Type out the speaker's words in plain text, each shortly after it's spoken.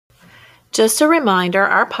Just a reminder,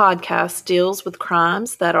 our podcast deals with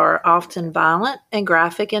crimes that are often violent and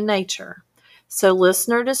graphic in nature, so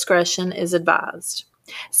listener discretion is advised.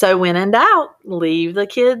 So when in doubt, leave the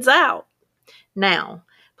kids out. Now,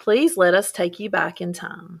 please let us take you back in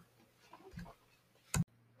time.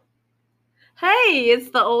 Hey,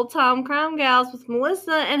 it's the Old Time Crime Gals with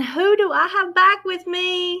Melissa, and who do I have back with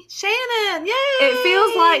me? Shannon, yay! It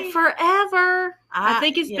feels like forever. I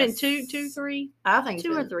think it's been yes. 3. I think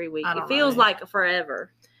 2 or 3 weeks. I don't It feels know. like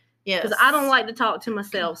forever. Yes. Because I don't like to talk to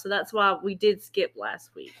myself, so that's why we did skip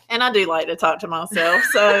last week. And I do like to talk to myself,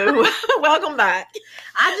 so welcome back.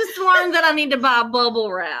 I just learned that I need to buy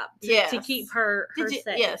bubble wrap to keep her safe.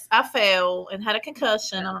 Yes, I fell and had a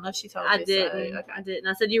concussion. I don't know if she told you. I didn't. Okay. I didn't.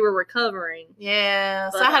 I said you were recovering.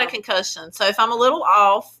 Yeah, so I had a concussion. So if I'm a little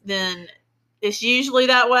off, then it's usually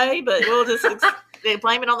that way, but we'll just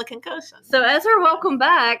blame it on the concussion. So as her welcome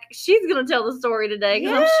back, she's going to tell the story today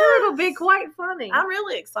because I'm sure it'll be quite funny. I'm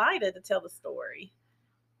really excited to tell the story.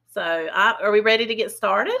 So are we ready to get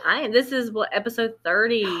started? This is episode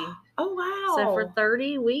 30. Oh, wow. So for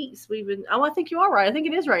 30 weeks, we've been... Oh, I think you are right. I think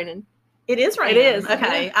it is raining. It is raining. It is.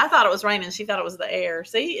 Okay. Yeah. I thought it was raining. She thought it was the air.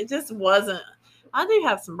 See, it just wasn't. I do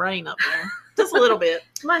have some rain up there. Just a little bit.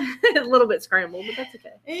 A little bit scrambled, but that's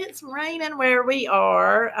okay. It's raining where we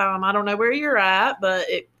are. I don't know where you're at, but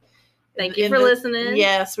thank you for listening.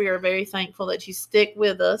 Yes, we are very thankful that you stick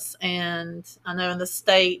with us. And I know in the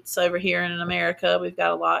States over here in America, we've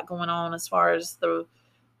got a lot going on as far as the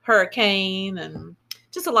hurricane and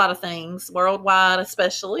just a lot of things worldwide,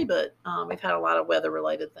 especially. But we've had a lot of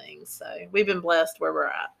weather-related things. So we've been blessed where we're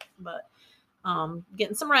at. But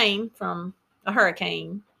getting some rain from a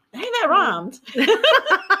hurricane. Hey, that rhymed.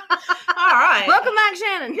 All right. Welcome back,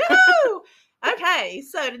 Shannon. Woo! Okay,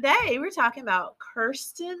 so today we're talking about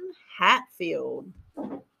Kirsten Hatfield.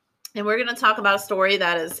 And we're going to talk about a story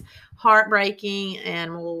that is heartbreaking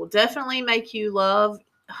and will definitely make you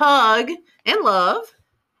hug, and love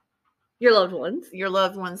your loved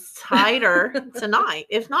ones tighter tonight.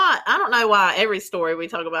 If not, I don't know why every story we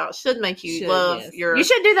talk about should make you love your... You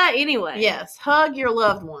should do that anyway. Yes, hug your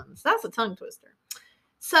loved ones. That's a tongue twister.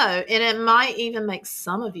 So, and it might even make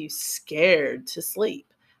some of you scared to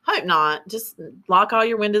sleep. Hope not. Just lock all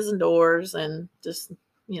your windows and doors and just,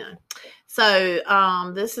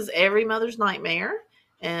 So, this is every mother's nightmare.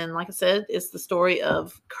 And like I said, it's the story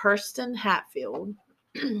of Kirsten Hatfield.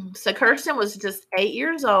 So, Kirsten was just 8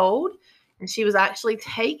 years old, and she was actually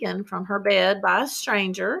taken from her bed by a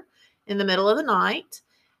stranger in the middle of the night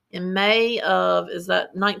in May of, is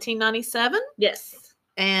that 1997? Yes.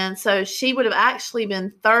 And so she would have actually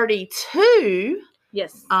been 32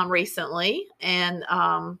 recently. And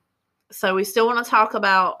so we still want to talk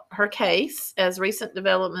about her case, as recent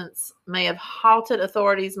developments may have halted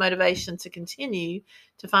authorities' motivation to continue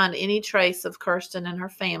to find any trace of Kirsten, and her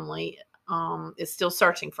family is still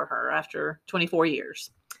searching for her after 24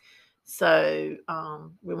 years. So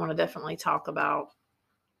we want to definitely talk about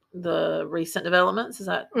the recent developments. Is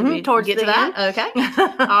that towards get the to that? end? Okay.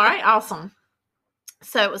 All right. Awesome.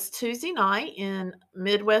 So it was Tuesday night in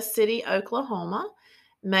Midwest City, Oklahoma,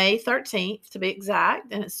 May 13th to be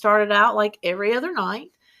exact. And it started out like every other night.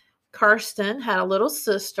 Kirsten had a little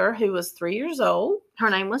sister who was 3 years old. Her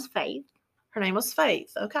name was Faith.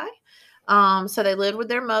 Okay. So they lived with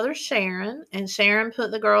their mother, Sharon, and Sharon put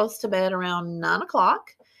the girls to bed around 9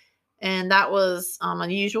 o'clock. And that was an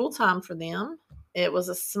unusual time for them. It was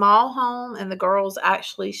a small home, and the girls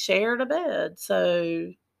actually shared a bed.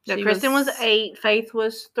 So Kristen was 8, Faith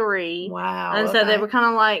was 3. Wow. And so they were kind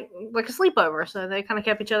of like a sleepover. So they kind of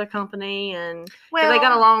kept each other company, and they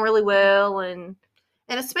got along really well. And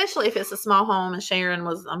especially if it's a small home, and Sharon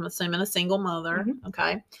was, I'm assuming, a single mother. Mm-hmm.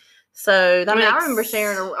 Okay. So I remember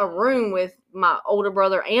sharing a room with my older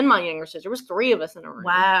brother and my younger sister. There was 3 of us in a room.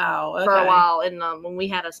 Wow. Okay. For a while. And when we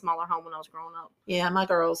had a smaller home when I was growing up. Yeah, my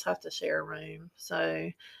girls have to share a room. So,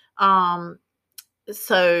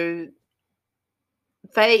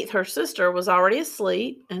 Faith, her sister, was already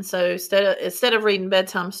asleep, and so instead of reading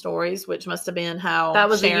bedtime stories, which must have been how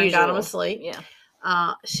Sharon got them asleep,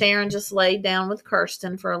 Sharon just laid down with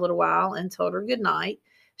Kirsten for a little while and told her good night.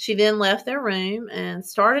 She then left their room and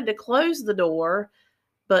started to close the door,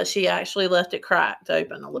 but she actually left it cracked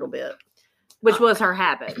open a little bit, which was her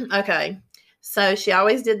habit. Okay, so she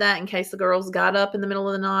always did that in case the girls got up in the middle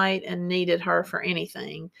of the night and needed her for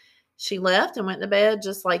anything. She left and went to bed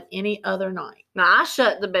just like any other night. Now, I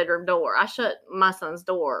shut the bedroom door. I shut my son's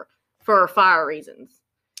door for fire reasons.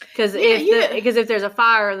 Because if there's a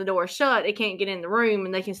fire and the door is shut, it can't get in the room,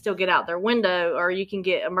 and they can still get out their window, or you can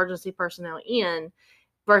get emergency personnel in.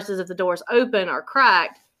 Versus if the door's open or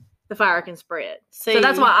cracked, the fire can spread. See, so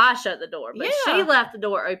that's why I shut the door. But she left the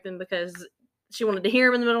door open because she wanted to hear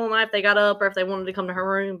them in the middle of the night if they got up or if they wanted to come to her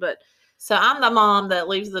room. But so I'm the mom that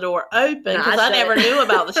leaves the door open because I never knew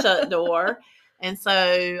about the shut door. And so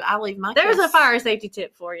I leave my There's kids. A fire safety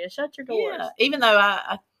tip for you. Shut your doors. Yeah, even though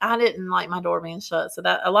I didn't like my door being shut. So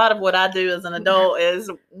that a lot of what I do as an adult is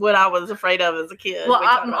what I was afraid of as a kid. Well,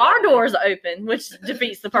 our door's open, which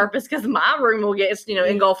defeats the purpose because my room will get,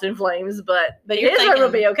 engulfed in flames, but his room will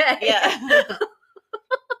be okay. Yeah.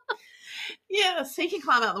 Yes, he can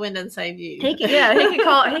climb out the window and save you. He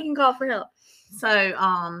can call for help. So,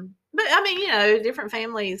 but I mean, different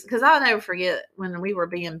families, because I'll never forget when we were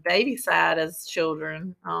being babysat as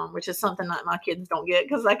children, which is something that my kids don't get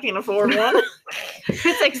because I can't afford one.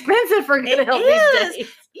 It's expensive for good help these days.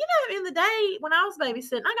 In the day when I was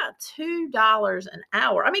babysitting, I got $2 an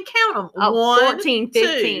hour. I mean, count them. 14,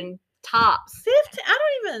 15 tops.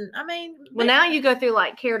 15. Well, now you go through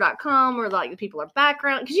like care.com or like the people are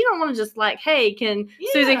background because you don't want to just like, hey, can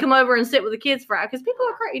Susie come over and sit with the kids for because people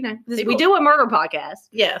are crazy. We do a murder podcast.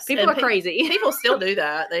 Yes. People are crazy. People still do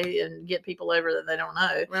that. They get people over that they don't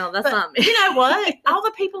know. Well, that's not me. You know what? All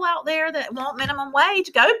the people out there that want minimum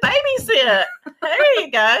wage, go babysit. There you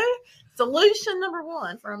go. Solution number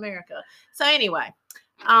 1 for America. So anyway,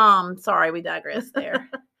 sorry, we digressed there.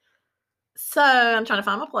 So I'm trying to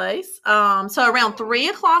find my place. So around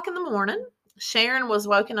 3:00 in the morning, Sharon was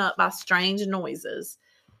woken up by strange noises.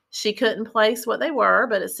 She couldn't place what they were,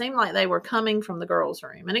 but it seemed like they were coming from the girls'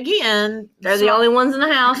 room. And again, they're the only ones in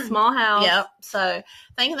the house, small house. Yep. So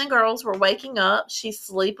thinking the girls were waking up, she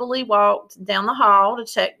sleepily walked down the hall to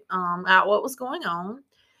check out what was going on.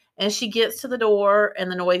 And she gets to the door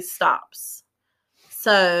and the noise stops.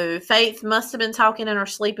 So Faith must have been talking in her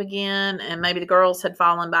sleep again, and maybe the girls had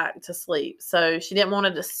fallen back to sleep. So she didn't want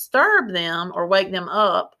to disturb them or wake them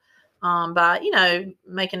up by,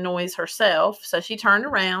 making noise herself. So she turned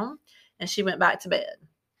around and she went back to bed.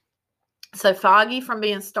 So foggy from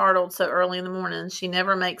being startled so early in the morning, she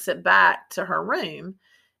never makes it back to her room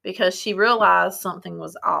because she realized something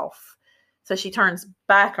was off. So she turns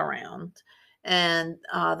back around. And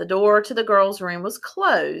the door to the girls' room was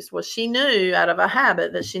closed. Well, she knew out of a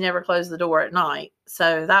habit that she never closed the door at night.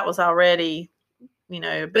 So that was already, a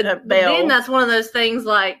bell. But then that's one of those things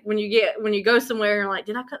like when you go somewhere and you're like,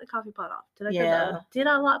 did I cut the coffee pot off? Did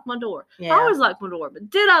I lock my door? Yeah. I always lock my door, but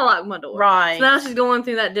did I lock my door? Right. So now she's going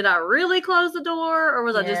through that. Did I really close the door or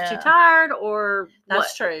was I just too tired or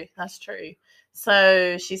That's true. That's true.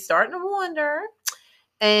 So she's starting to wonder.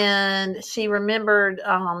 And she remembered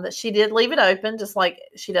that she did leave it open just like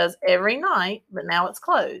she does every night, but now it's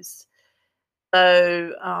closed.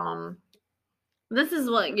 So this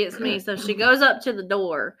is what gets me. So she goes up to the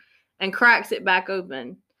door and cracks it back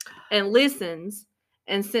open and listens.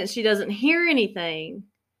 And since she doesn't hear anything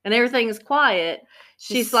and everything is quiet,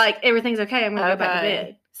 she's like, everything's okay. I'm going to go back to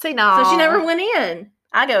bed. See, no. So she never went in.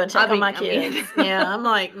 I go and check on my kids. Yeah, I'm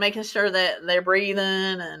like making sure that they're breathing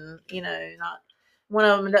and, not one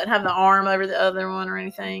of them doesn't have the arm over the other one or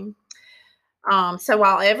anything. So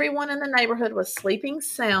while everyone in the neighborhood was sleeping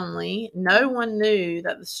soundly, no one knew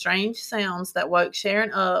that the strange sounds that woke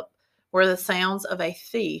Sharon up were the sounds of a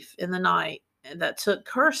thief in the night that took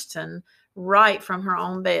Kirsten right from her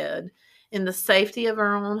own bed in the safety of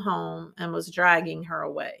her own home and was dragging her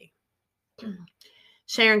away.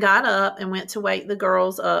 Sharon got up and went to wake the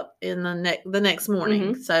girls up in the next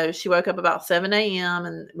morning. Mm-hmm. So she woke up about 7 a.m.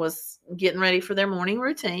 and was getting ready for their morning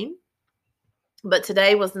routine. But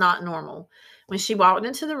today was not normal. When she walked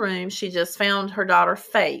into the room, she just found her daughter,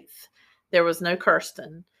 Faith. There was no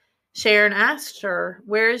Kirsten. Sharon asked her,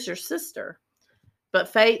 "Where is your sister?" But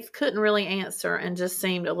Faith couldn't really answer and just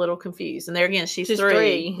seemed a little confused. And there again, she's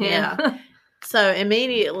 3. Yeah. So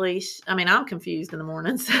immediately, I'm confused in the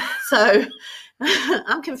mornings. So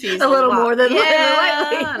I'm confused a little more than lately.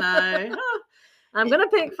 I know. I'm going to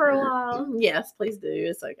pick for a while. Yes, please do.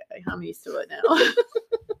 It's okay. I'm used to it now.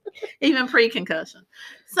 Even pre-concussion.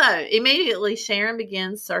 So immediately Sharon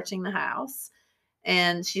begins searching the house.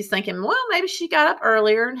 And she's thinking, well, maybe she got up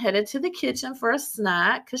earlier and headed to the kitchen for a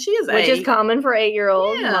snack because she is 8. Which is common for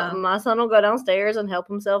 8-year-olds. Yeah. My son will go downstairs and help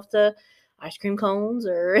himself to ice cream cones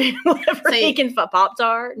or whatever he can,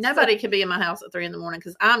 Pop-Tarts. Nobody could be in my house at 3 a.m.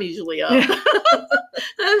 because I'm usually up.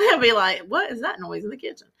 And they'll be like, what is that noise in the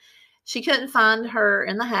kitchen? She couldn't find her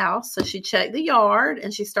in the house, so she checked the yard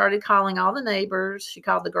and she started calling all the neighbors. She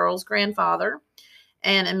called the girl's grandfather.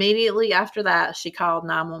 And immediately after that, she called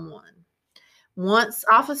 911. Once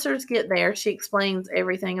officers get there, she explains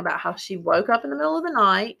everything about how she woke up in the middle of the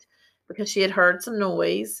night because she had heard some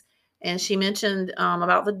noise. And she mentioned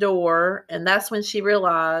about the door, and that's when she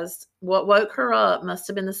realized what woke her up must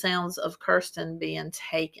have been the sounds of Kirsten being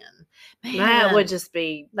taken. Man,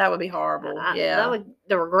 that would be horrible.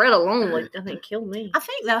 The regret alone would, I think, kill me. I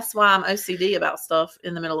think that's why I'm OCD about stuff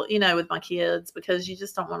in the middle, with my kids, because you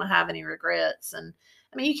just don't want to have any regrets. And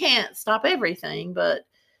I mean, you can't stop everything, but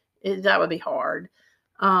that would be hard.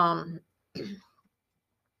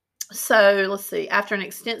 So let's see. After an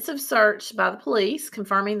extensive search by the police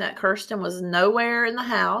confirming that Kirsten was nowhere in the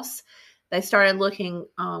house, they started looking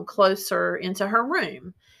closer into her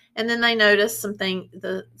room. And then they noticed some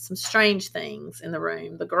strange things in the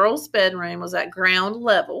room. The girls' bedroom was at ground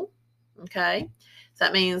level. Okay. So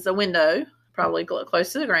that means the window probably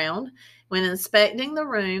close to the ground. When inspecting the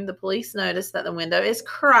room, the police noticed that the window is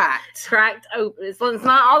cracked. Cracked open. It's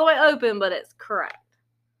not all the way open, but it's cracked.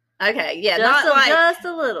 Okay, yeah, just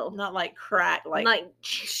a little, not like cracked, like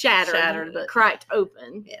shattered, but cracked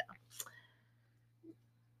open.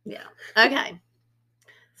 Yeah. Okay.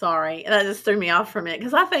 Sorry, that just threw me off for a minute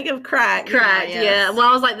because I think of cracked. Yeah. Well,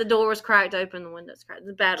 I was like, the door was cracked open, the window's cracked.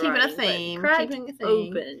 It's bad keeping writing, a theme, keeping a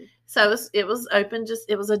theme. Open. So it was open.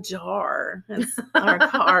 It was ajar, as our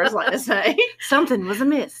cars like to say. Something was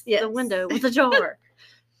amiss. Yes. The window was ajar.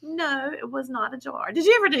 No, it was not ajar. Did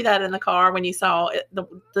you ever do that in the car when you saw it,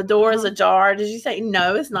 the door is ajar? Did you say,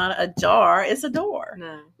 no, it's not a jar, it's a door?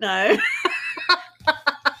 No.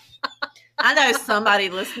 I know somebody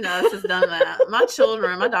listening to us has done that.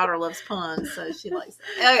 My daughter loves puns, so she likes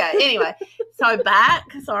it. Okay, anyway. So back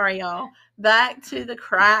to the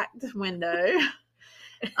cracked window.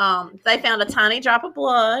 They found a tiny drop of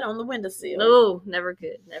blood on the windowsill. Oh, never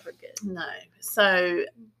good. No. So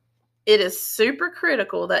it is super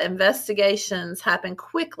critical that investigations happen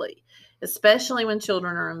quickly, especially when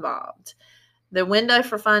children are involved. The window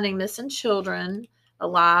for finding missing children,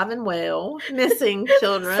 alive and well, missing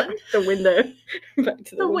children. The window. Back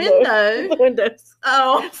to the window. The windows.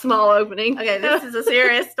 Oh. Small opening. Okay, this is a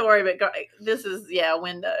serious story, but this is, a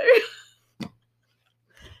window.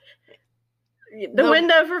 The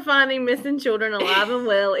window for finding missing children alive and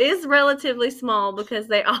well is relatively small because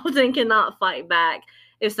they often cannot fight back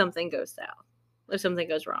if something goes south, if something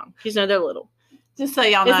goes wrong. They're little. Just so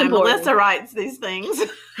y'all know, Melissa writes these things.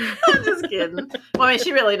 I'm just kidding. Well, I mean,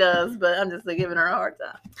 she really does, but I'm just giving her a hard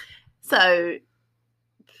time. So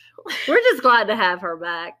we're just glad to have her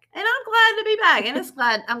back. And I'm glad to be back.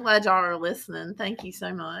 And I'm glad y'all are listening. Thank you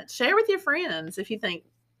so much. Share with your friends if you think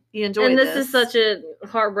you enjoy this. And this is such a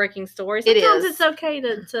heartbreaking story. Sometimes it's okay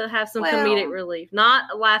to have some comedic relief.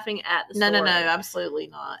 Not laughing at the story. No, absolutely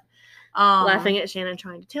not. Laughing at Shannon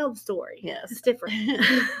trying to tell the story. Yes. It's different.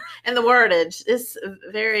 And the wordage is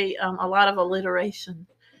very, a lot of alliteration.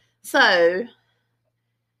 So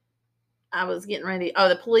I was getting ready.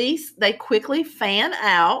 The police, they quickly fan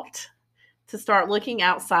out to start looking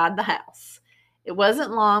outside the house. It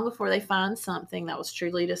wasn't long before they find something that was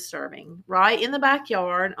truly disturbing. Right in the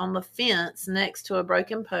backyard on the fence next to a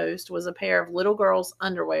broken post was a pair of little girls'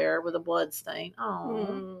 underwear with a blood stain.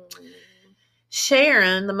 Oh.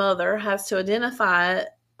 Sharon, the mother, has to identify it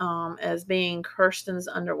as being Kirsten's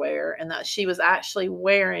underwear and that she was actually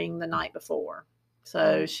wearing the night before.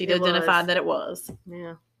 So she identified that it was.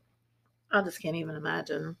 Yeah. I just can't even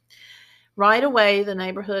imagine. Right away, the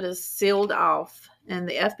neighborhood is sealed off and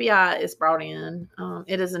the FBI is brought in.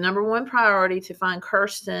 It is the number one priority to find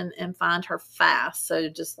Kirsten and find her fast. So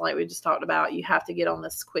just like we just talked about, you have to get on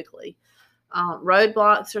this quickly.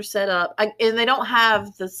 Roadblocks are set up, and they don't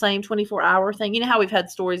have the same 24-hour thing. You know how we've had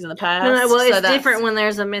stories in the past? No, well, it's different when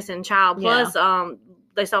there's a missing child. Plus,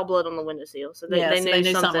 they saw blood on the windowsill, so they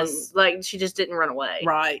knew something. Like, she just didn't run away.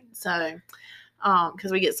 Right. So,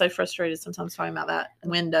 because we get so frustrated sometimes talking about that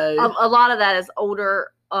window. A lot of that is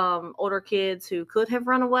older kids who could have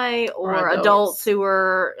run away, or adults who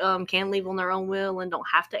are can leave on their own will and don't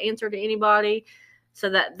have to answer to anybody. So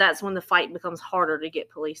that's when the fight becomes harder to get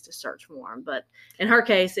police to search for them. But in her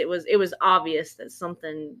case, it was obvious that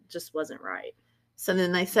something just wasn't right. So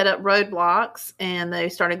then they set up roadblocks and they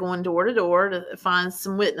started going door to door to find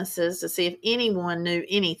some witnesses to see if anyone knew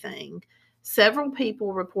anything. Several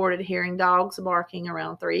people reported hearing dogs barking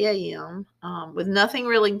around 3 a.m. With nothing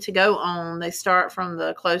really to go on, they start from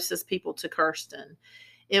the closest people to Kirsten.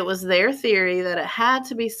 It was their theory that it had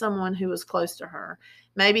to be someone who was close to her.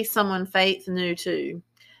 Maybe someone Faith knew too.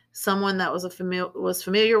 Someone that was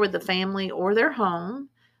familiar with the family or their home.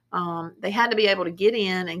 They had to be able to get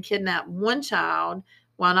in and kidnap one child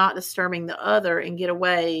while not disturbing the other and get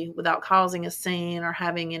away without causing a scene or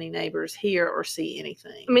having any neighbors hear or see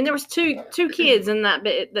anything. I mean, there was two kids in that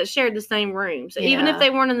bed that shared the same room. So even if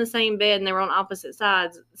they weren't in the same bed and they were on opposite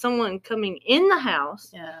sides, someone coming in the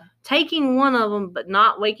house, taking one of them but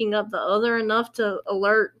not waking up the other enough to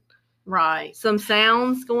alert some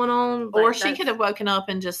sounds going on. Or she could have woken up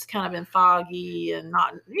and just kind of been foggy and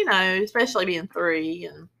not, especially being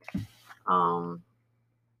 3. And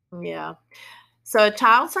so a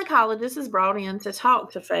child psychologist is brought in to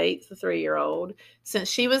talk to Faith, the 3-year-old. Since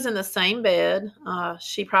she was in the same bed,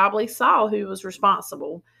 she probably saw who was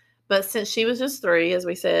responsible. But since she was just 3, as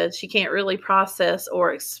we said, she can't really process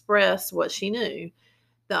or express what she knew.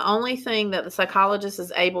 The only thing that the psychologist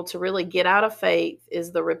is able to really get out of Faith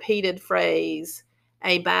is the repeated phrase,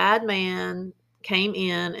 "A bad man came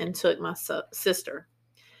in and took my sister."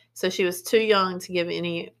 So she was too young to give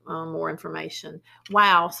any more information.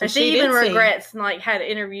 Wow. So and she even regrets, had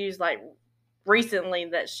interviews recently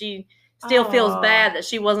that she still feels bad that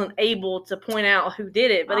she wasn't able to point out who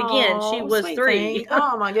did it. But again, she was 3.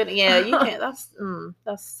 Oh my goodness. Yeah, you can't.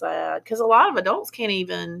 That's sad. Because a lot of adults can't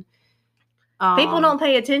even. People don't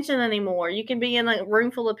pay attention anymore. You can be in a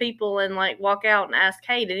room full of people and walk out and ask,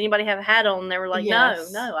 "Hey, did anybody have a hat on?" And they were like,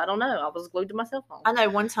 yes. No, I don't know. I was glued to my cell phone. I know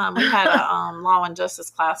one time we had a law and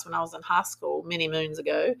justice class when I was in high school many moons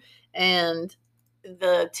ago, and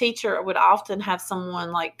the teacher would often have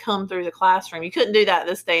someone come through the classroom. You couldn't do that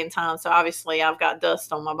this day and time, so obviously I've got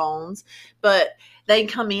dust on my bones, but they'd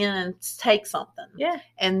come in and take something. Yeah.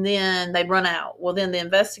 And then they'd run out. Well, then the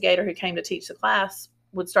investigator who came to teach the class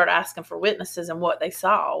would start asking for witnesses and what they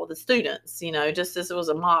saw, the students, just as it was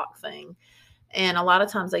a mock thing. And a lot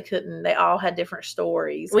of times they couldn't, they all had different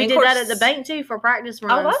stories. We did that at the bank too for practice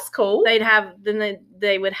runs. Oh, that's cool. They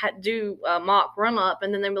would do a mock run up,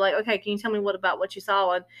 and then they'd be like, "Okay, can you tell me what you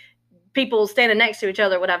saw?" And people standing next to each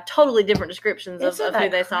other would have totally different descriptions of who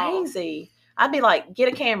they saw. Crazy. I'd be like, "Get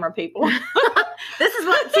a camera, people." This is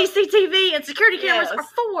what CCTV and security cameras are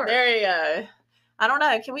for. There you go. I don't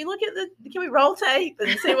know. Can we can we roll tape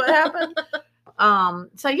and see what happened?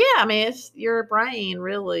 So yeah, I mean, it's your brain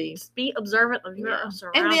really. Just be observant of your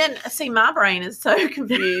surroundings. And then see, my brain is so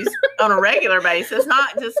confused on a regular basis,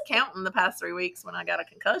 not just counting the past 3 weeks when I got a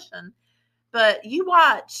concussion, but you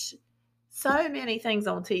watch so many things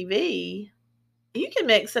on TV. You can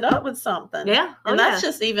mix it up with something. Yeah. And that's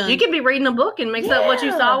just even. You can be reading a book and mix up what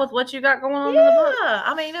you saw with what you got going on in the book. Yeah.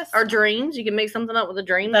 I mean, or dreams. You can mix something up with a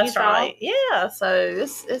dream. That's right. Yeah. So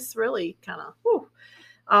it's really kind of,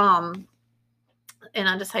 and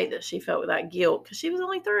I just hate that she felt that guilt because she was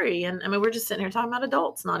only 3. And I mean, we're just sitting here talking about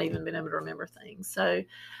adults not even being able to remember things. So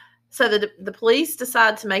the police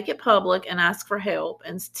decide to make it public and ask for help,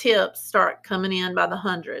 and tips start coming in by the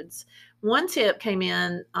hundreds. One tip came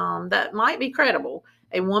in that might be credible.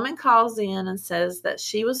 A woman calls in and says that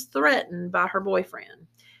she was threatened by her boyfriend.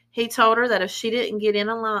 He told her that if she didn't get in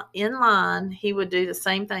line, he would do the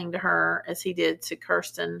same thing to her as he did to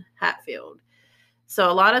Kirsten Hatfield. So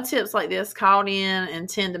a lot of tips like this called in and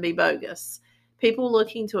tend to be bogus. People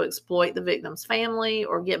looking to exploit the victim's family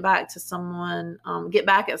or get back at someone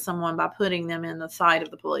by putting them in the sight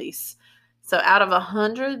of the police. So out of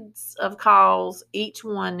hundreds of calls, each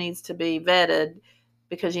one needs to be vetted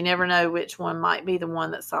because you never know which one might be the one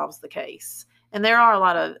that solves the case. And there are a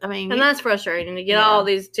lot of, and that's frustrating to get all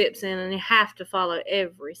these tips in and you have to follow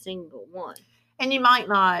every single one. And you might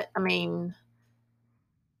not,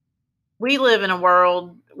 we live in a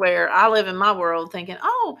world where I live in my world thinking,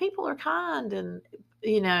 oh, people are kind and,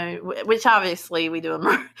 which obviously we do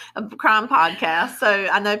a crime podcast. So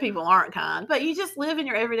I know people aren't kind, but you just live in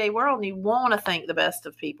your everyday world and you want to think the best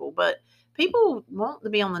of people, but people want to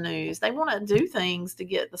be on the news. They want to do things to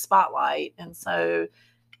get the spotlight. And so,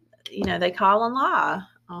 they call and lie.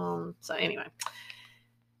 So anyway,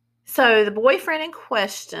 so the boyfriend in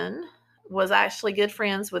question was actually good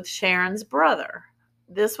friends with Sharon's brother.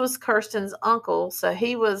 This was Kirsten's uncle. So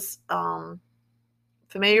he was,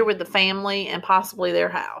 familiar with the family and possibly their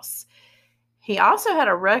house. He also had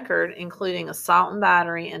a record including assault and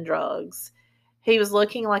battery and drugs. He was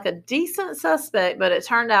looking like a decent suspect, but it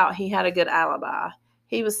turned out he had a good alibi.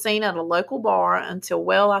 He was seen at a local bar until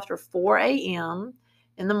well after 4 a.m.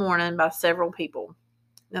 in the morning by several people.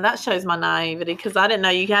 Now that shows my naivety because I didn't know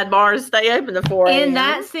you had bars stay open to 4 a.m. In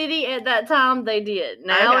that city at that time, they did.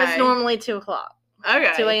 Now it's normally 2 o'clock.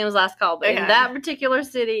 Okay. 2 a.m. was last call. But in that particular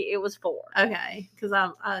city, it was 4. Okay. Because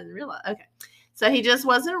I didn't realize. Okay. So he just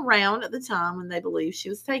wasn't around at the time when they believed she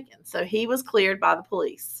was taken. So he was cleared by the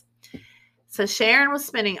police. So Sharon was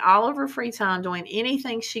spending all of her free time doing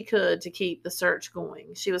anything she could to keep the search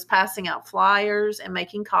going. She was passing out flyers and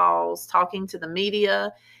making calls, talking to the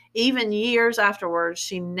media. Even years afterwards,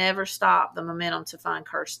 she never stopped the momentum to find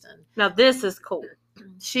Kirsten. Now, this is cool.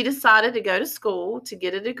 She decided to go to school to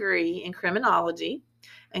get a degree in criminology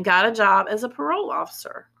and got a job as a parole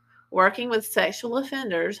officer, working with sexual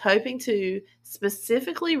offenders, hoping to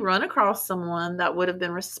specifically run across someone that would have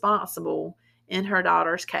been responsible in her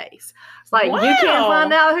daughter's case. Like, wow. You can't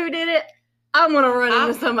find out who did it? I'm going to run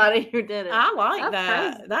into somebody who did it. I like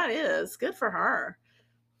that. Crazy. That is good for her.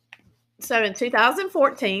 So in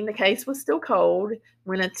 2014, the case was still cold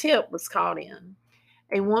when a tip was called in.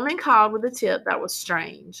 A woman called with a tip that was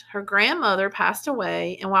strange. Her grandmother passed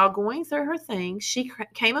away, and while going through her things, she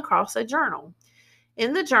came across a journal.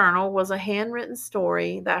 In the journal was a handwritten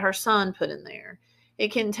story that her son put in there.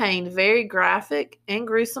 It contained very graphic and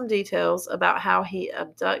gruesome details about how he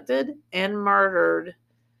abducted and murdered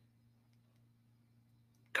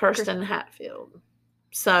Kirsten Hatfield.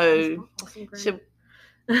 So, awesome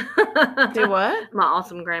do what? My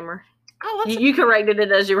awesome grammar. Oh, you corrected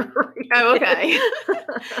it as you were reading. Oh, okay.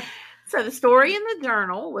 So the story in the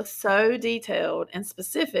journal was so detailed and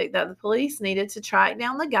specific that the police needed to track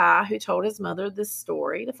down the guy who told his mother this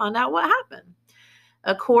story to find out what happened.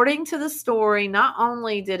 According to the story, not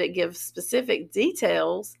only did it give specific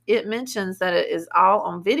details, it mentions that it is all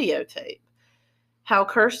on videotape. How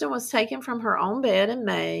Kirsten was taken from her own bed in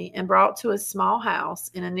May and brought to a small house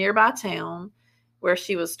in a nearby town where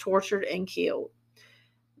she was tortured and killed.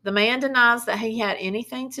 The man denies that he had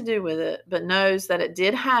anything to do with it, but knows that it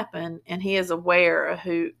did happen, and he is aware of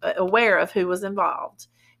who was involved.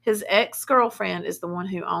 His ex-girlfriend is the one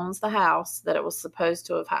who owns the house that it was supposed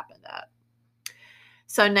to have happened at.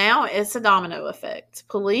 So now it's a domino effect.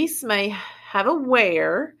 Police may have a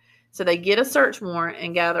where, so they get a search warrant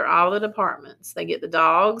and gather all the departments. They get the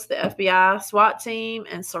dogs, the FBI, SWAT team,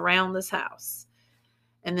 and surround this house.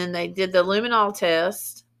 And then they did the luminol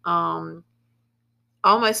test.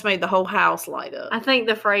 Almost made the whole house light up. I think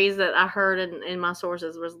the phrase that I heard in my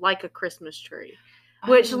sources was like a Christmas tree,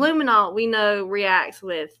 which luminol we know reacts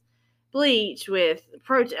with bleach, with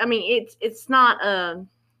protein. I mean, it's not a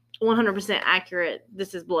 100% accurate.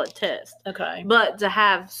 This is blood test. Okay, but to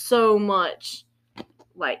have so much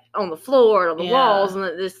like on the floor and on the walls, and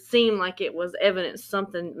this seemed like it was evidence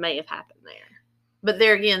something may have happened there. But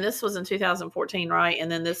there again, this was in 2014, right?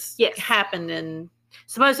 And then this happened in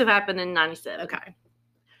supposed to have happened in 97. Okay.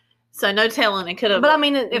 So no telling, it could have. But I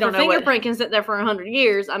mean, if a fingerprint can sit there for 100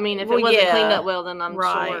 years, I mean, if it wasn't cleaned up well, then I'm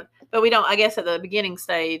sure. But we don't. I guess at the beginning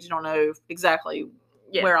stage, you don't know exactly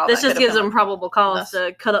where all this that just gives them probable cause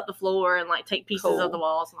to cut up the floor and like take pieces of the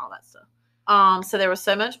walls and all that stuff. So there was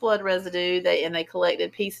so much blood residue and they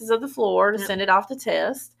collected pieces of the floor to send it off to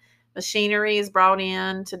test. Machinery is brought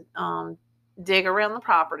in to dig around the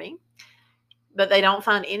property. But they don't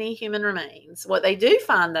find any human remains. What they do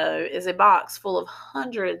find, though, is a box full of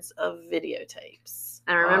hundreds of videotapes.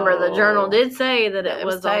 And remember, the journal did say that it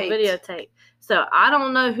was on videotape. So I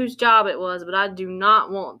don't know whose job it was, but I do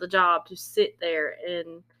not want the job to sit there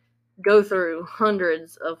and go through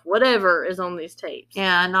hundreds of whatever is on these tapes.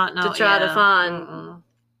 Yeah, to try to find. I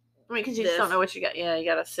mean, because you just don't know what you got. Yeah, you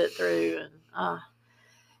got to sit through and.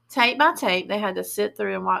 Tape by tape, they had to sit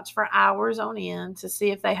through and watch for hours on end to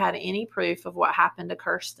see if they had any proof of what happened to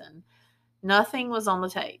Kirsten. Nothing was on the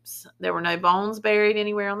tapes. There were no bones buried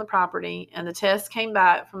anywhere on the property, and the test came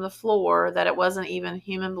back from the floor that it wasn't even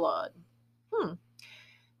human blood.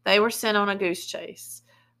 They were sent on a goose chase.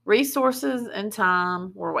 Resources and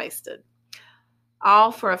time were wasted.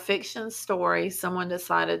 All for a fiction story someone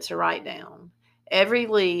decided to write down. Every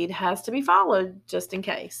lead has to be followed just in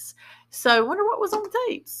case. So I wonder what was on the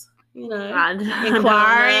tapes.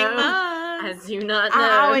 Inquiring minds. I do not know.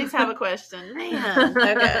 I always have a question. Man,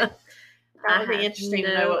 okay. That would be interesting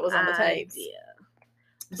to know what was on the tapes.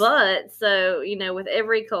 But, so, with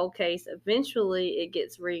every cold case, eventually it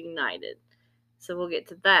gets reignited. So we'll get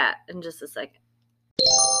to that in just a second.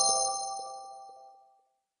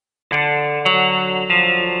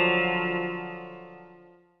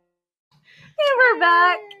 We're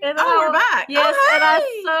back. And we're back. Yes, and I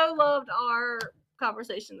so loved our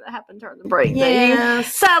conversation that happened during the break. Yes. That you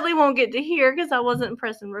sadly won't get to hear because I wasn't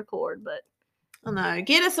pressing record, but I know.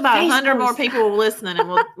 Get us about 100 more people listening, and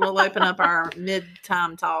we'll open up our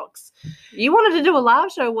mid-time talks. You wanted to do a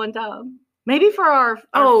live show one time. Maybe for our 50th.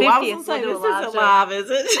 I was going to say, this isn't live, is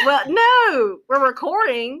it? Well, no. We're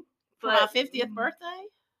recording. For my 50th birthday?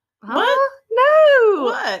 Huh? What? No.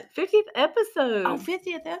 What? 50th episode. Oh,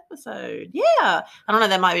 50th episode. Yeah. I don't know.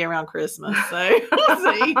 That might be around Christmas. So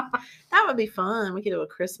we'll see. That would be fun. We could do a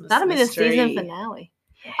Christmas That'll be the mystery. season finale.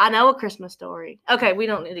 Yeah. I know A Christmas Story. Okay, we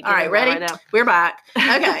don't need to get into ready? Right now. We're back.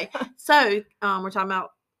 Okay. So we're talking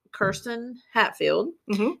about Kirsten Hatfield.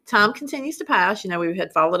 Mm-hmm. Time continues to pass. We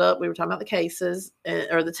had followed up. We were talking about the cases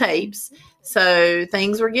or the tapes. So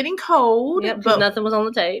things were getting cold. Yep, but nothing was on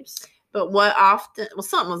the tapes. But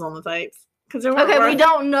something was on the tapes. We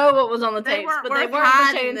don't know what was on the tapes, but they weren't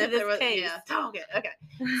pertaining to this case. Yeah. Okay.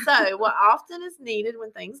 So what often is needed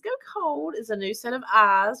when things go cold is a new set of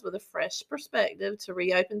eyes with a fresh perspective to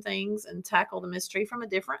reopen things and tackle the mystery from a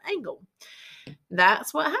different angle.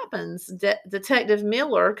 That's what happens. Detective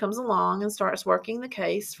Miller comes along and starts working the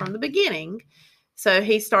case from the beginning. So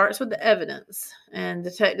he starts with the evidence, and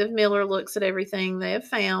Detective Miller looks at everything they have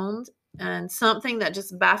found and something that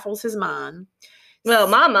just baffles his mind. Well,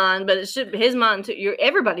 my mind, but it should be his mind too.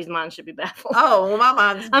 Everybody's mind should be baffled. Oh, well, my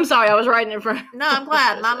mind's... I'm sorry, I was writing it for... No, I'm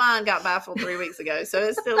glad. My mind got baffled 3 weeks ago, so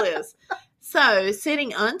it still is. So,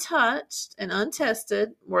 sitting untouched and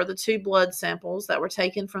untested were the 2 blood samples that were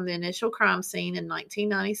taken from the initial crime scene in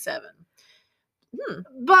 1997.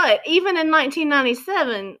 But even in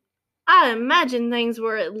 1997, I imagine things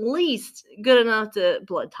were at least good enough to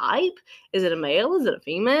blood type. Is it a male? Is it a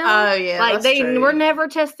female? Oh, yeah, like they true. were never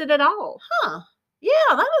tested at all. Huh.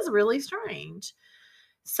 Yeah, that is really strange.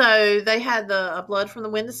 So they had the blood from the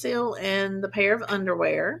windowsill and the pair of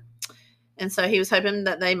underwear. And so he was hoping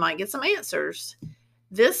that they might get some answers.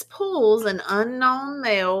 This pulls an unknown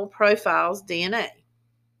male profile's DNA.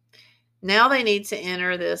 Now they need to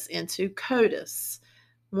enter this into CODIS.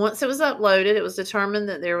 Once it was uploaded, it was determined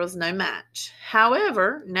that there was no match.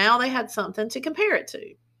 However, now they had something to compare it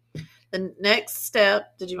to. The next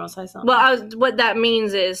step, did you want to say something? Well, what that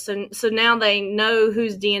means is, so now they know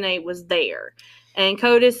whose DNA was there. And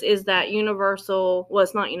CODIS is that universal, well,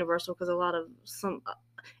 it's not universal because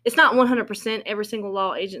it's not 100% every single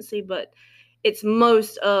law agency, but it's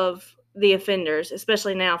most of the offenders,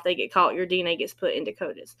 especially now if they get caught, your DNA gets put into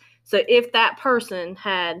CODIS. So if that person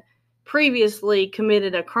had previously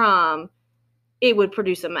committed a crime, it would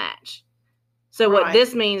produce a match. So what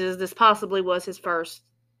this means is this possibly was his first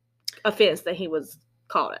offense that he was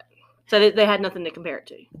caught at. So they had nothing to compare it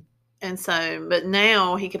to. And so, but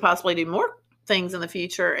now he could possibly do more things in the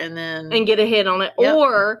future and get a hit on it. Yep.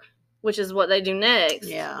 Or, which is what they do next.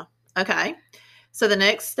 Yeah. Okay. So the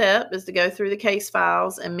next step is to go through the case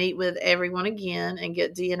files and meet with everyone again and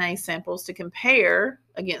get DNA samples to compare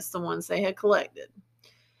against the ones they had collected.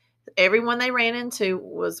 Everyone they ran into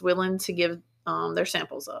was willing to give their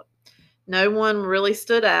samples up. No one really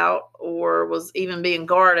stood out or was even being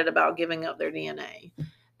guarded about giving up their DNA.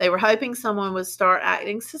 They were hoping someone would start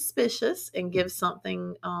acting suspicious and give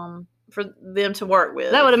something for them to work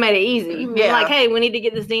with. That would have made it easy. Yeah. Like, hey, we need to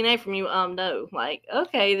get this DNA from you. No. Like,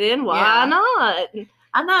 okay, then why not?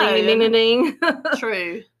 I know. Ding, ding, ding, ding.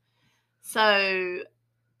 True. So,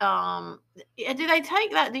 do they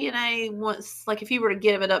take that DNA once, like if you were to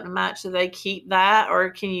give it up to match, do they keep that or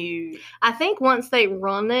can you? I think once they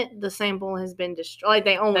run it, the sample has been destroyed. Like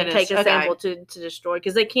they only take a sample to destroy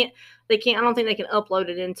because they can't, I don't think they can upload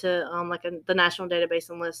it into the national database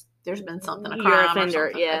unless there's been something, a crime offender.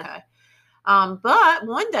 Or something. Yeah. Okay. But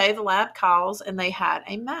one day the lab calls and they had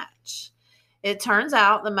a match. It turns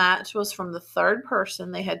out the match was from the third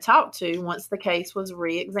person they had talked to once the case was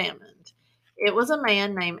re-examined. It was a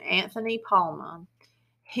man named Anthony Palma.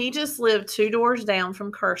 He just lived 2 doors down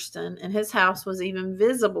from Kirsten, and his house was even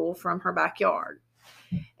visible from her backyard.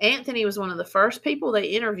 Anthony was one of the first people they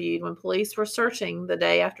interviewed when police were searching the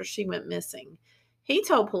day after she went missing. He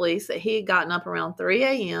told police that he had gotten up around 3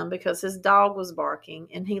 a.m. because his dog was barking,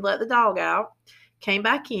 and he let the dog out, came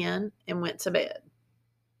back in, and went to bed.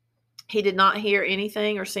 He did not hear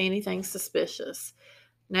anything or see anything suspicious.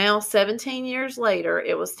 Now, 17 years later,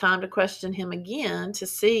 it was time to question him again to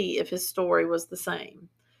see if his story was the same.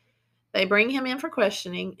 They bring him in for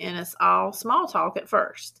questioning, and it's all small talk at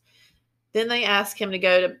first. Then they ask him to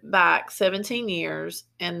go back 17 years,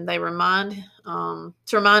 and they remind him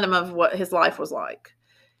of what his life was like.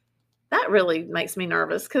 That really makes me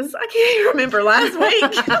nervous because I can't even remember last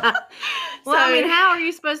week. Well, I mean, how are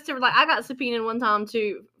you supposed to, I got subpoenaed one time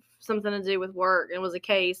to something to do with work, and it was a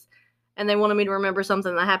case. And they wanted me to remember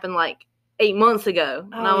something that happened 8 months ago.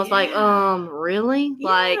 And I was like, really? Yeah.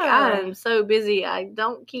 I am so busy. I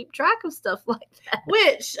don't keep track of stuff like that.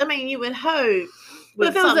 Which, I mean, you would hope. But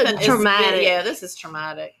if it was traumatic. Yeah, this is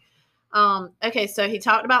traumatic. Okay, so he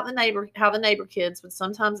talked about how the neighbor kids would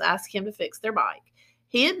sometimes ask him to fix their bike.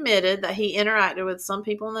 He admitted that he interacted with some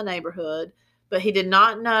people in the neighborhood, but he did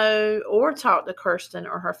not know or talk to Kirsten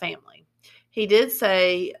or her family. He did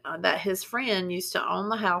say that his friend used to own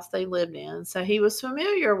the house they lived in, so he was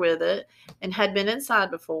familiar with it and had been inside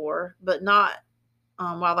before, but not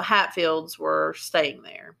while the Hatfields were staying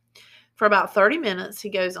there. For about 30 minutes, he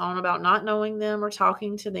goes on about not knowing them or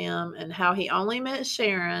talking to them and how he only met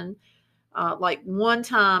Sharon one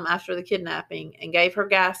time after the kidnapping and gave her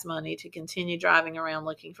gas money to continue driving around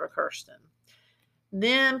looking for Kirsten.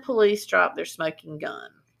 Then police drop their smoking gun.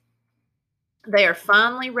 They are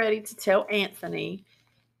finally ready to tell Anthony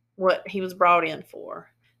what he was brought in for.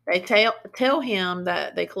 They tell him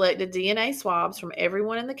that they collected DNA swabs from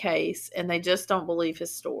everyone in the case, and they just don't believe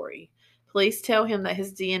his story. Police tell him that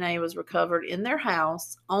his DNA was recovered in their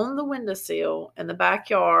house, on the windowsill, in the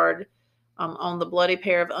backyard, on the bloody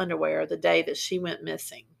pair of underwear the day that she went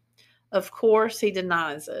missing. Of course, he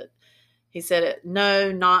denies it. He said,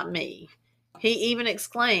 "No, not me." He even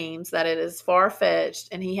exclaims that it is far-fetched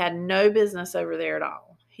and he had no business over there at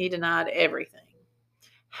all. He denied everything.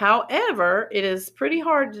 However, it is pretty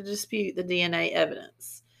hard to dispute the DNA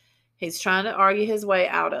evidence. He's trying to argue his way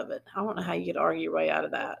out of it. I don't know how you could argue your way out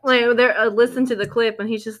of that. Listen to the clip, and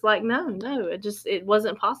he's just like, no, it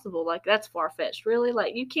wasn't possible. Like, that's far-fetched. Really?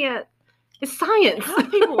 Like, you can't. It's science. How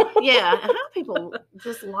people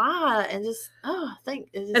just lie and just, think.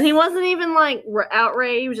 And he wasn't even, like,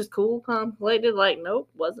 outraged. He was just cool, calm, collected, like, nope,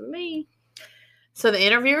 wasn't me. So the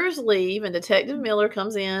interviewers leave, and Detective Miller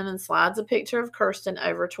comes in and slides a picture of Kirsten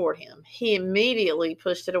over toward him. He immediately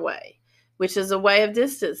pushed it away, which is a way of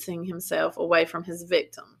distancing himself away from his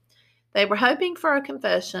victim. They were hoping for a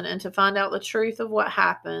confession and to find out the truth of what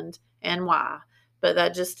happened and why, but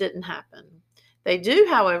that just didn't happen. They do,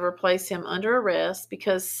 however, place him under arrest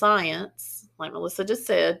because science, like Melissa just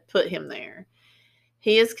said, put him there.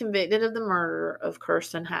 He is convicted of the murder of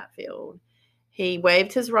Kirsten Hatfield. He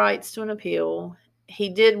waived his rights to an appeal. He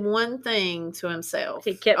did one thing to himself.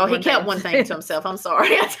 He kept one thing to himself. I'm sorry.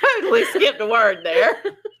 I totally skipped a word there.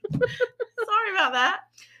 Sorry about that.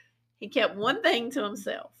 He kept one thing to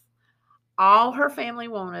himself. All her family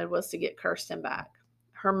wanted was to get Kirsten back.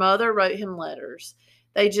 Her mother wrote him letters.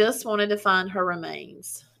 They just wanted to find her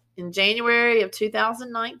remains. In January of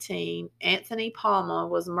 2019, Anthony Palma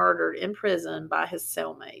was murdered in prison by his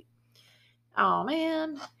cellmate. Oh,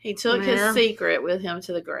 man. He took his secret with him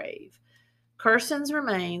to the grave. Kirsten's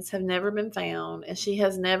remains have never been found, and she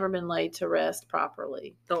has never been laid to rest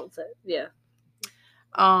properly. Don't say, yeah.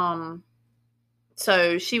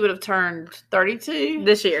 So she would have turned 32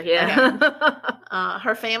 this year, yeah. Okay.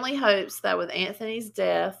 Her family hopes that with Anthony's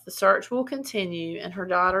death, the search will continue and her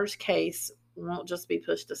daughter's case won't just be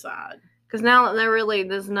pushed aside. Because now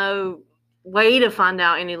there's no way to find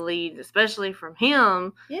out any leads, especially from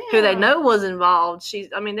him, who they know was involved.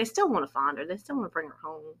 They still want to find her. They still want to bring her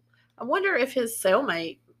home. I wonder if his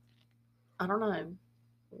cellmate, I don't know.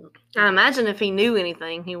 I imagine if he knew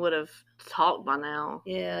anything, he would have talked by now.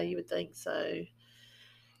 Yeah, you would think so.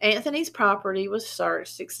 Anthony's property was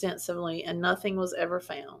searched extensively and nothing was ever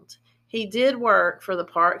found. He did work for the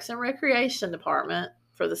Parks and Recreation Department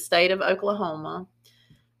for the state of Oklahoma.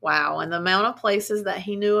 Wow, and the amount of places that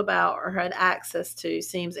he knew about or had access to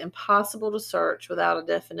seems impossible to search without a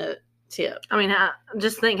definite tip.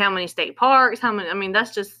 Just think how many state parks,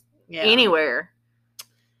 that's just anywhere.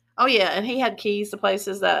 Oh, yeah, and he had keys to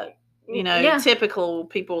places that, typical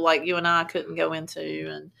people like you and I couldn't go into,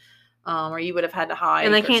 and or you would have had to hide.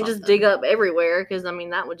 And they can't just dig up everywhere because,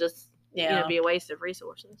 that would just be a waste of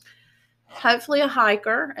resources. Hopefully a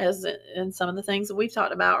hiker, as in some of the things that we've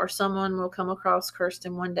talked about, or someone will come across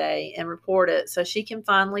Kirsten one day and report it so she can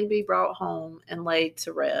finally be brought home and laid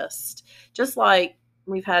to rest. Just like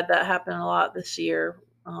we've had that happen a lot this year,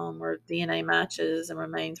 where DNA matches and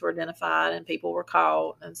remains were identified and people were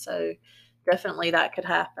caught. And so definitely that could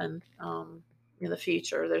happen in the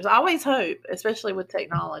future. There's always hope, especially with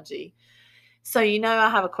technology. So, I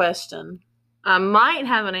have a question. I might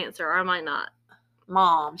have an answer or I might not.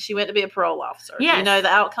 Mom, she went to be a parole officer. Yes. You know the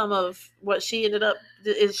outcome of what she ended up,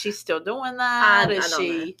 is she still doing that? I don't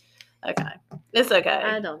know. Okay. It's okay.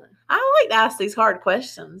 I don't know. I like to ask these hard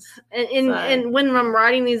questions. And when I'm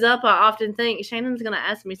writing these up, I often think Shannon's going to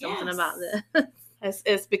ask me something about this.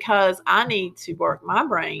 It's because I need to work my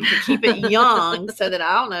brain to keep it young so that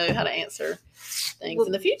I'll know how to answer things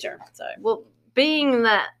in the future. So, being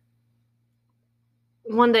that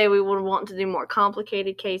one day we would want to do more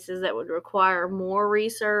complicated cases that would require more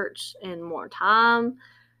research and more time,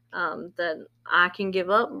 that I can give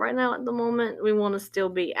up right now at the moment. We want to still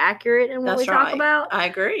be accurate in what we talk about. I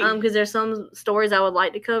agree. Because there's some stories I would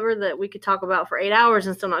like to cover that we could talk about for 8 hours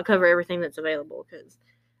and still not cover everything that's available. Because,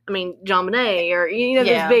 John Bonet or,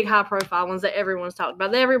 those big high profile ones that everyone's talked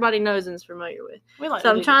about, that everybody knows and is familiar with. So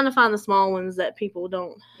I'm trying to find the small ones that people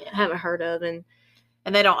haven't heard of. And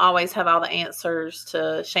they don't always have all the answers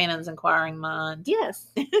to Shannon's inquiring mind. Yes.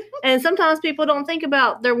 And sometimes people don't think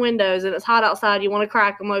about their windows and it's hot outside. You want to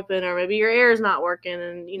crack them open, or maybe your air is not working.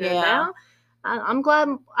 And, now I'm glad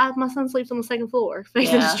my son sleeps on the second floor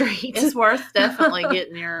facing the street. It's worth definitely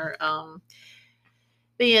getting your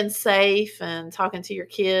being safe and talking to your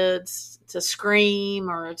kids to scream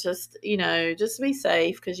or just be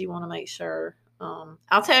safe, because you want to make sure.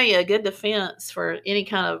 I'll tell you, a good defense for any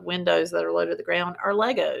kind of windows that are low to the ground are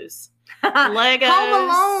Legos. Legos. Home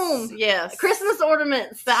Alone. Yes. Christmas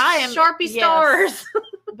ornaments. Sharpie stars.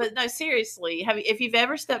 But no, seriously, if you've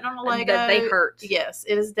ever stepped on a Lego, they hurt. Yes,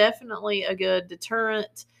 it is definitely a good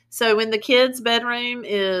deterrent. So when the kids' bedroom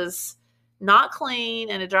is not clean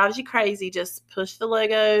and it drives you crazy, just push the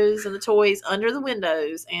Legos and the toys under the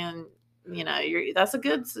windows, and that's a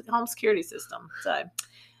good home security system. So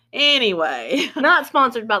anyway, not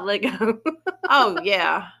sponsored by Lego. Oh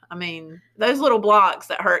yeah, those little blocks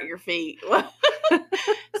that hurt your feet.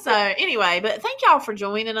 So anyway, but thank y'all for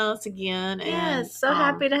joining us again. Yes, so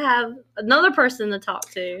happy to have another person to talk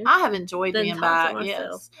to. I have enjoyed being back.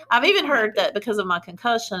 Yes, I've even heard that because of my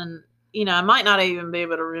concussion, I might not even be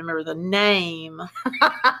able to remember the name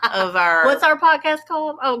of our. What's our podcast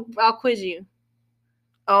called? Oh, I'll quiz you.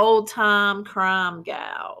 Old Time Crime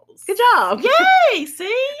Gals. Good job. Yay!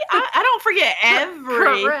 See, I don't forget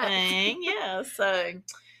everything. Yeah. So,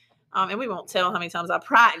 and we won't tell how many times I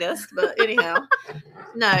practiced, but anyhow,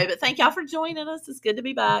 no. But thank y'all for joining us. It's good to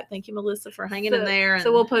be back. Thank you, Melissa, for hanging in there.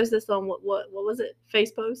 So we'll post this on what was it?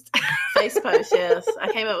 Face post. Face post. Yes,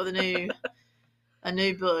 I came up with a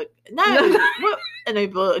new book. No, a new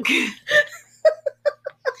book.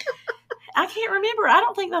 I can't remember. I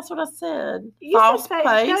don't think that's what I said. False paste.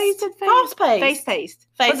 No, you said false paste. Face paste.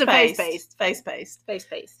 Face paste. Face paste. Face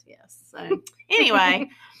paste. Yes. So anyway,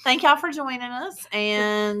 thank y'all for joining us.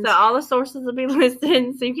 And so all the sources will be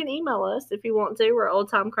listed. So you can email us if you want to. We're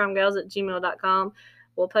oldtimecrimegals@gmail.com.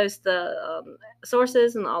 We'll post the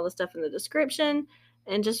sources and all the stuff in the description.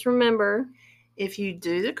 And just remember, if you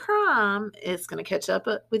do the crime, it's going to catch up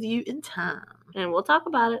with you in time. And we'll talk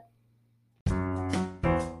about it.